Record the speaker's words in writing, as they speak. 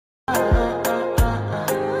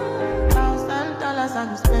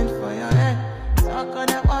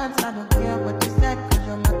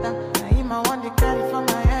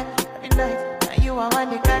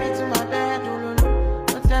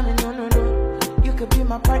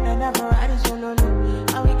my partner never riding solo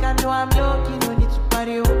low. And we can do I'm low, you no need to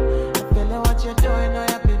party. I feel like what you're doing, oh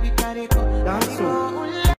yeah, baby, carry go.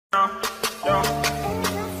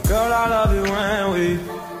 Girl, I love it when we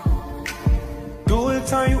do it,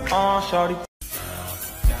 turn you on, shawty.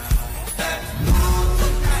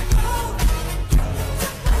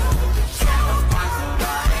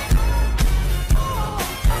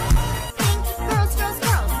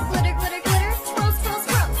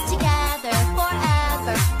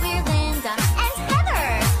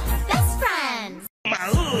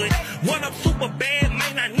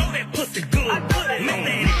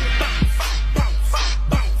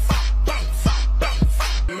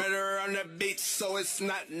 So it's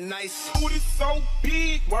not nice. Booty so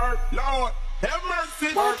big, word, Lord, have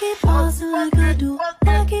mercy. Work it flossing like I do.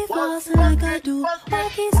 Work it flossing like I do. Work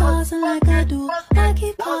it saucing like I do. Work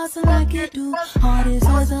it flossing like I do. Hard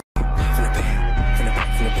as a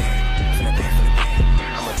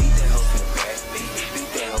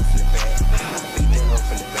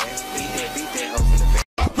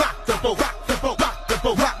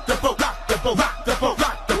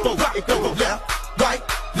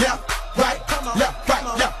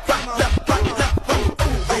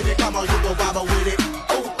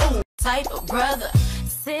brother,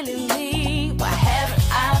 silly me, why haven't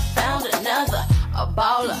I found another? A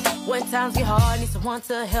baller, when times get hard, need someone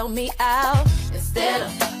to help me out. Instead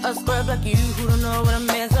of a scrub like you who don't know what a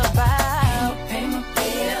man's about. Pay my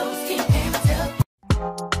bills, keep paying my bills.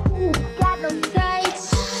 Ooh, got no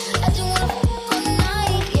tights. I do wanna fuck all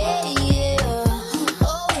night, yeah, yeah.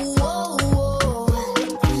 Oh, oh, oh.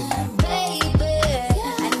 Baby,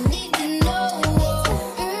 I need to know.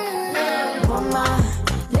 Woman,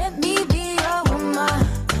 let me be your woman.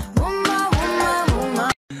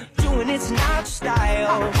 Woman. Doing it's not your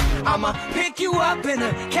style. I'ma pick you up in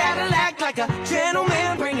a Cadillac like a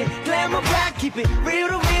gentleman. Bring it glamour back, keep it real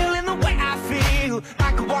to real in the way I feel.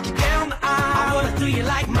 I could walk you down the aisle. I wanna do you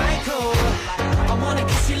like Michael. I wanna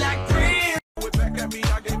kiss you like Prince. Back at me,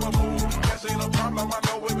 I gave a move. That ain't no problem, I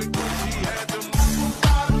know it was good. She had them.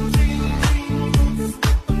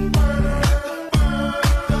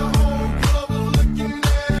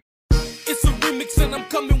 It's a remix and I'm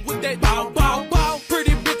coming with that bow, bow, bow.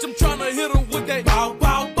 Pretty bitch, I'm tryna hit her with that bow,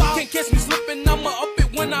 bow, bow. Can't catch me slipping, I'ma up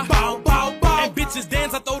it when I bow, bow, bow. And bitches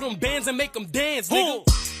dance, I throw them bands and make them dance, nigga.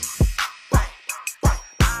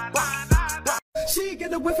 She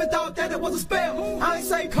get a whiff and thought that it was a spell. I ain't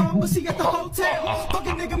say come, but she at the hotel.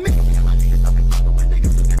 Fucking nigga me.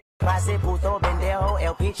 Pase puto pendejo,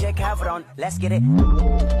 el pinche cabrón. Let's get it.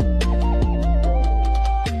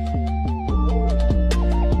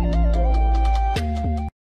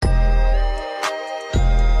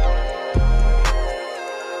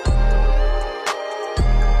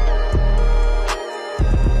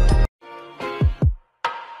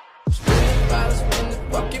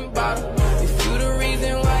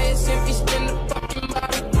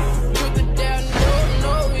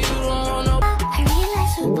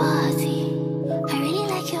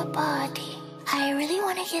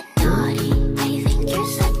 Get naughty. I think you're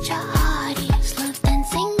such a hottie. Slow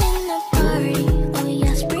dancing in the party. Oh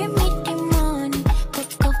yes, bring me the money. Quick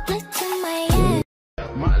go flick to my head.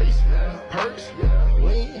 Molly's, perks,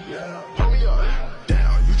 lean, pull me up.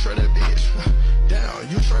 Down, you try that bitch. Down,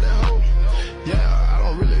 you try that hoe. Yeah, I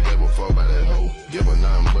don't really give a fuck about that hoe. Give her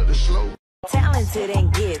nothing but the slow. Talented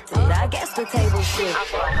and gifted, I guess the table shifted. I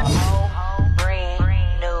feel like a whole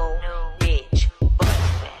brand new bitch.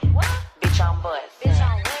 Bustin'. Bitch, I'm bustin'.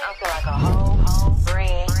 Like a whole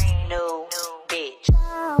brand new bitch. I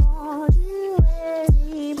want you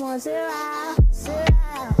every once in a while.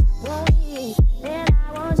 Then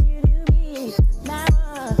I want you to be my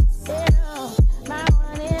one, my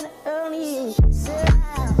one and only.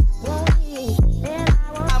 Then I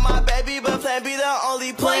want. I'm my baby, but plan be the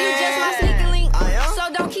only plan. Boy, you just my sneaker link, so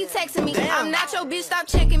don't keep texting me. Damn. I'm not your bitch, stop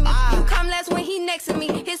checking me. You come last when he next to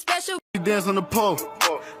me. His special. Dance on the pole.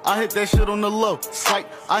 I hit that shit on the low. Psych,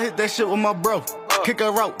 I hit that shit with my bro. Kick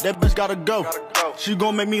her out, that bitch gotta go. She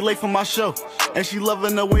gon' make me late for my show. And she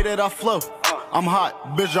loving the way that I flow. I'm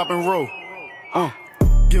hot, bitch dropping roll.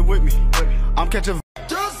 Get with me. I'm catching.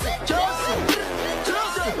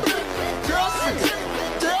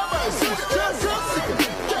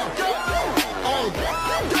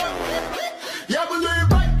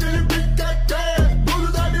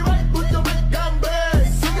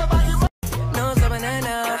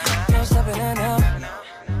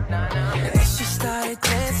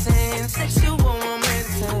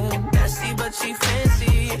 She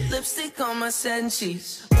fancy, lipstick on my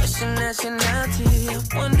senses. What's your nationality? I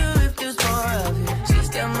wonder if there's more of it. She's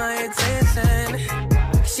got my attention.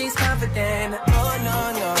 She's confident. Oh no.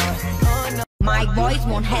 boys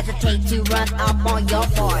won't hesitate to run up on your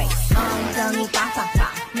boy. 엉덩이 빵빵빵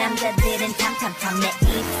남자들은 탐탐탐 내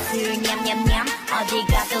입술 냠냠냠 어디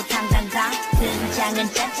가도 탕탕탕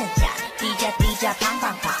등장은 짠짠짠 뛰자 뛰자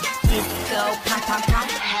팡팡팡 디스코 팡팡팡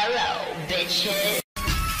Hello bitches.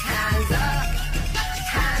 Hands up,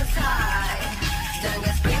 hands high. Don't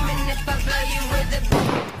get screaming if I blow you with the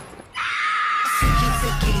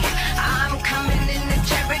Suki, I'm coming in the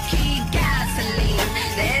Cherokee gasoline.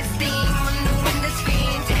 There's steam on the window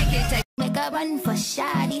screen. Take it. Make a run for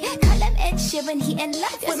shoddy. Call him Ed Sheeran, he in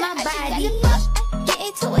love with my body. Get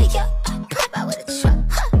into it, yo. Pop out with a truck.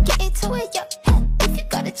 Get into it, yo. If you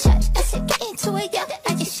got a touch, I said get into it, yo.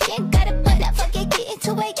 I just she ain't got a butt, I forget get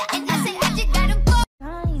into it, yo. And I said I just got a butt.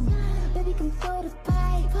 Baby, come for the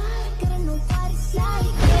pipe. Gotta know what it's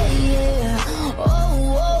like. Yeah.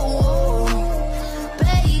 Oh.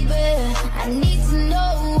 Baby, I need to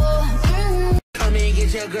know. Come and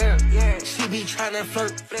get your girl, yeah. She be tryna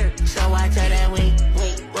flirt, so I tell that wait,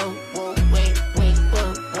 whoa.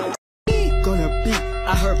 Gonna be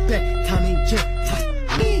I heard back, Tommy J.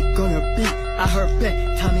 Gonna be I heard back,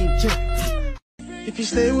 Tommy J. If you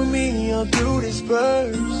stay with me, I'll do this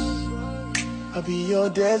first. I'll be your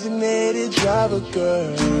designated driver,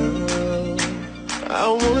 girl. I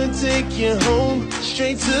wanna take you home,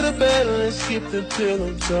 straight to the bed, and let's skip the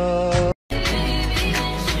pillow talk.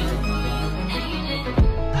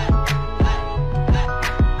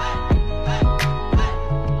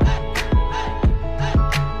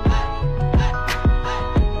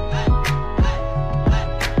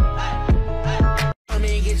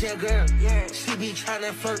 Your girl, yeah, she be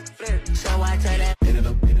tryna flirt, so I tell that.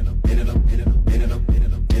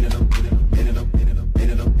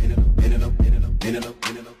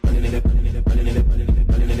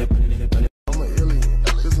 I'm an alien,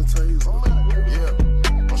 listen to you. Yeah,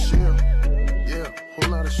 I'm shit. Yeah, whole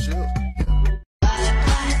lot of shit.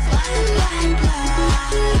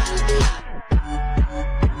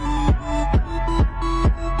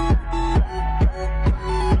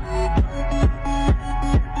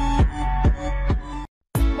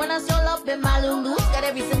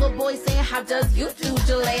 Every single boy saying, how does you do,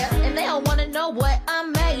 Jalea? And they all wanna know what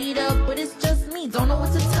I'm made of, but it's just me, don't know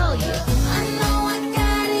what to tell you. I know I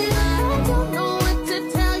got it, I don't know what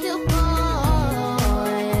to tell you, boy.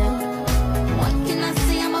 What can I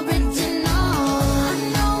say, I'm original. I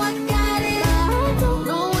know I got it, I don't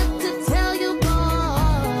know what to tell you, boy.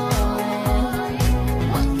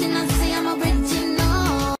 What can I say, I'm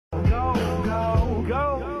original. Go,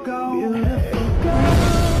 beautiful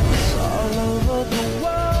girls all over the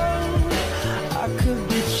world. I could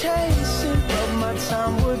be chasing, but my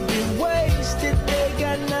time would be wasted. They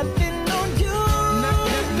got nothing on you.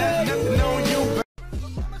 Nothing on you.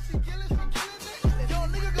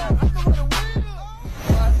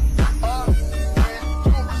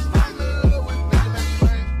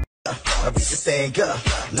 I beat the thing up,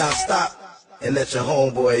 non-stop, and let your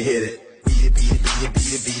homeboy hit it. Beat it.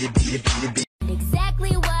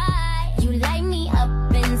 Exactly why you light me up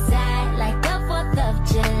inside like the 4th of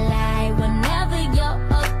July. Whenever you're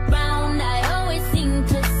around, I always seem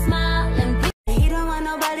to smile and be. You don't want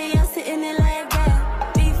nobody else sitting in like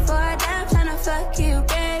that. Before that, I'm tryna fuck you,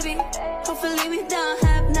 baby. Hopefully we don't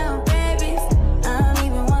have no babies. I don't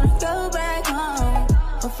even wanna go back home.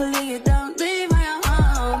 Hopefully you don't leave my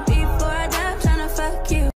home. Before that, I'm tryna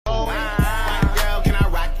fuck you. Girl, can I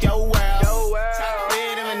rock your world?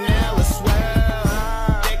 Chocolate and vanilla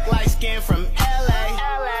swirl. Thick light skin from LA.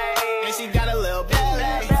 And she got a little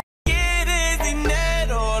belly. ¿Quieres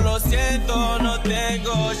dinero? Lo siento, no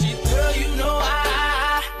tengo. She girl, you know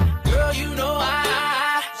I.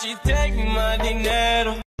 She take my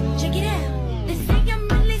dinero. Check it out. They say I'm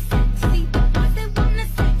really sexy, but boys they wanna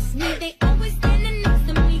sex me. They always standing next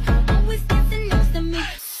to me, always dancing next to me.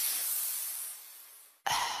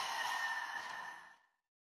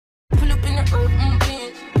 Pull up in the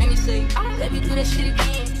Benz, and you say, oh, let me do that shit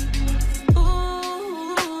again. Ooh,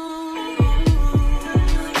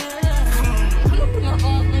 yeah. Pull up in the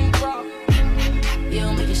bro. You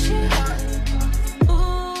don't make it shit hot. Ooh,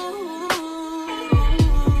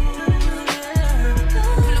 yeah.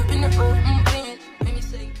 Pull up in the Benz, and you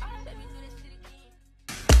say, oh, let me do that shit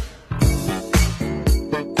again.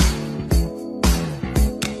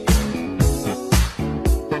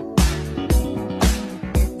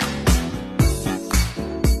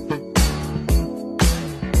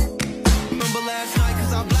 Remember last night,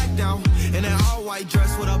 cause I blacked out. In an all-white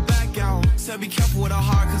dress with a back out. Said be careful with her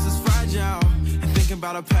heart, cause it's fragile. And thinking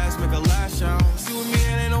about her past, make her lash out. See with me,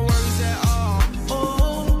 it ain't no worries at all.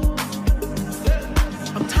 Oh,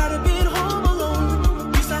 I'm tired of being home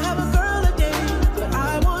alone. Used to have a girl a day, but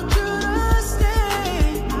I want you to stay.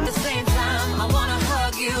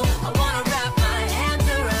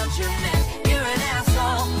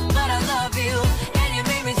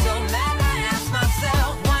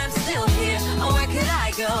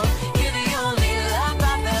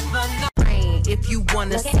 you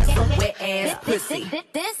wanna see some wet ass pussy.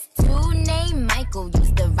 This dude named Michael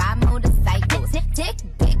used to ride motorcycles. Dick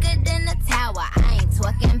bigger than a tower. I ain't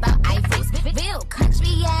talking about Eiffels. Real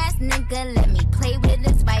country ass nigga, let me play with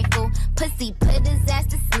his rifle. Pussy put his ass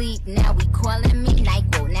to sleep. Now we calling me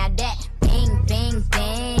Nyquil. Now that bang bang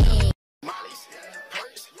bang.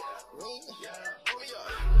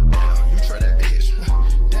 You try that bitch.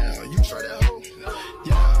 Down, you try that hoe.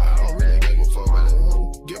 Yeah, I don't really give a fuck about that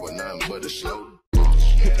hoe. Give her nothing but a slow.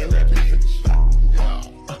 Hitting that bitch.